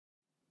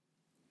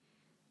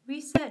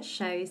Research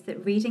shows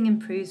that reading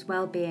improves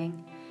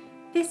well-being.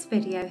 This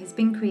video has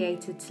been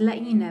created to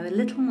let you know a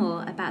little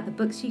more about the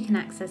books you can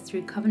access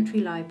through Coventry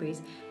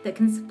libraries that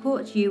can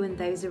support you and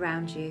those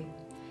around you.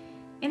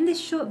 In this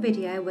short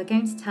video, we're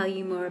going to tell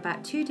you more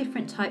about two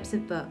different types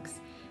of books.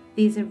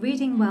 These are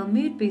Reading Well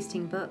mood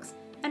boosting books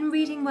and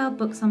Reading Well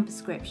books on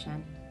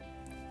prescription.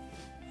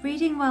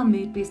 Reading Well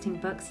mood boosting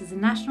books is a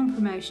national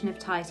promotion of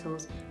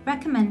titles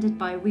recommended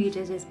by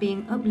readers as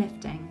being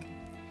uplifting.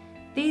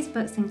 These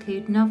books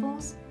include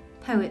novels,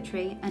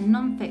 poetry and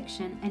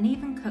non-fiction and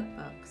even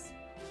cookbooks.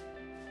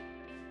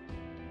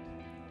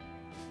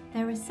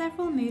 There are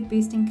several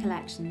mood-boosting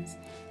collections,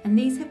 and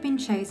these have been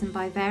chosen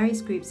by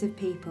various groups of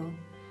people.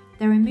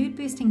 There are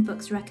mood-boosting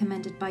books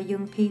recommended by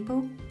young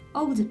people,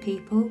 older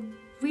people,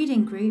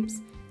 reading groups,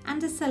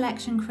 and a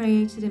selection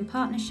created in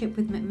partnership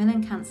with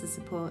Macmillan Cancer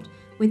Support,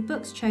 with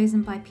books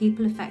chosen by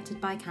people affected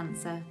by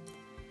cancer.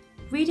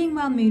 Reading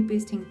Well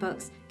mood-boosting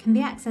books can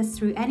be accessed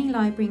through any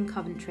library in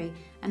Coventry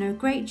and are a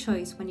great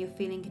choice when you're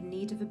feeling in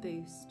need of a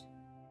boost.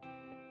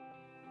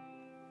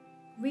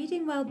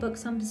 Reading Well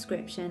books on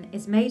prescription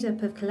is made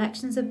up of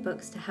collections of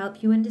books to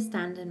help you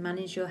understand and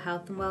manage your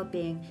health and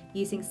well-being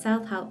using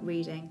self-help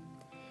reading.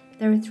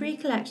 There are 3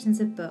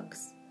 collections of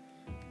books.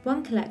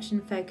 One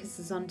collection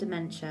focuses on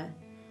dementia.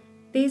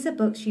 These are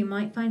books you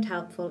might find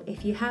helpful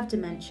if you have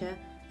dementia,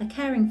 are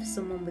caring for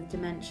someone with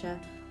dementia,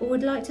 or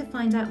would like to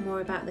find out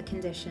more about the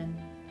condition.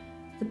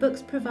 The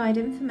books provide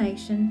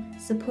information,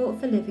 support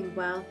for living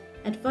well,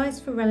 advice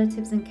for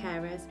relatives and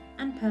carers,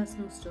 and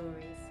personal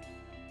stories.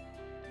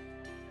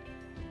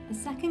 The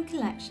second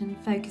collection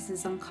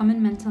focuses on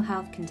common mental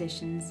health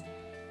conditions.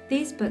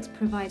 These books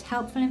provide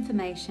helpful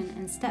information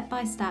and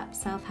step-by-step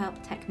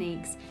self-help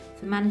techniques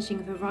for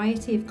managing a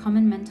variety of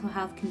common mental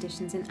health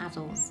conditions in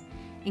adults,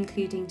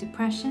 including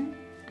depression,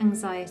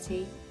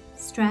 anxiety,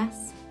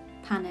 stress,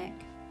 panic,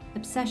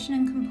 obsession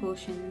and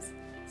compulsions,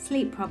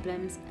 sleep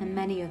problems, and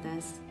many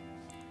others.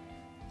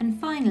 And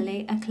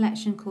finally, a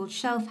collection called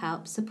Shelf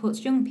Help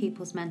supports young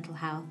people's mental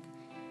health.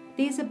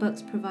 These are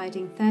books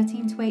providing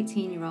 13 to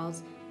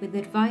 18-year-olds with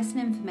advice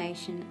and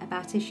information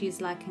about issues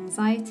like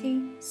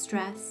anxiety,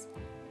 stress,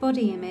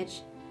 body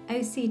image,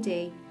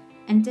 OCD,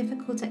 and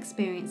difficult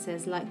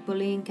experiences like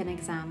bullying and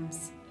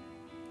exams.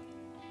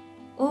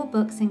 All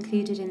books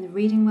included in the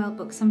Reading Well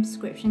books on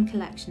prescription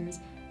collections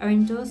are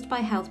endorsed by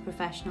health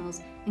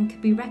professionals and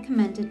can be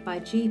recommended by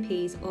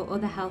GPs or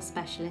other health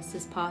specialists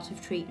as part of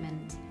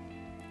treatment.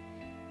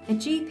 A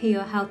GP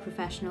or health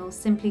professional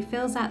simply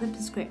fills out the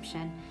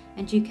prescription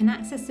and you can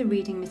access the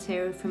reading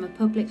material from a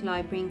public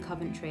library in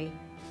Coventry.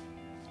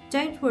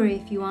 Don't worry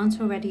if you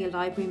aren't already a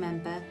library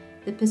member,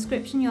 the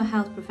prescription your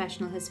health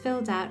professional has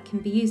filled out can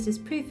be used as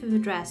proof of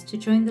address to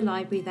join the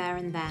library there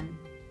and then.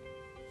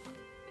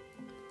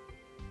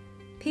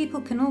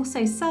 People can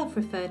also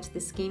self-refer to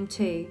the scheme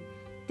too.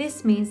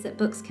 This means that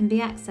books can be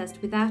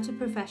accessed without a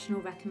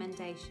professional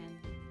recommendation.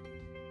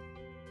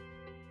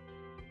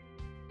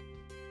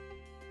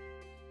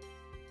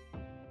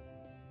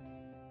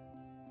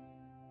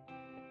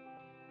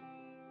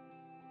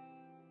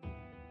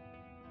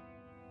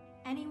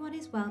 Anyone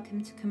is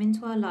welcome to come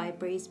into our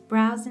libraries,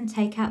 browse and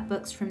take out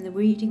books from the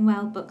Reading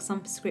Well books on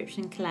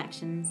prescription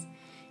collections.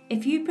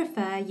 If you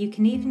prefer, you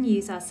can even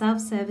use our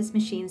self-service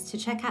machines to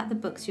check out the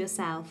books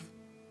yourself.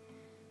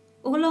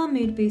 All our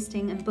mood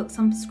boosting and books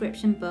on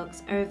prescription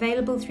books are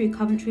available through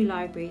Coventry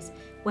libraries,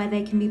 where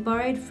they can be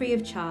borrowed free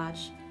of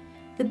charge.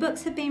 The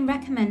books have been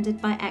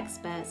recommended by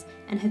experts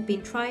and have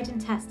been tried and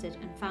tested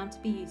and found to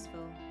be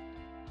useful.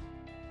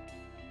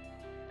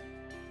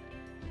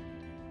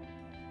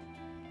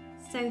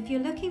 So if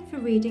you're looking for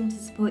reading to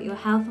support your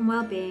health and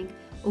well-being,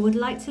 or would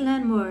like to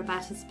learn more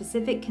about a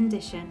specific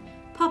condition,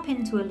 pop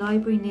into a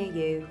library near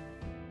you.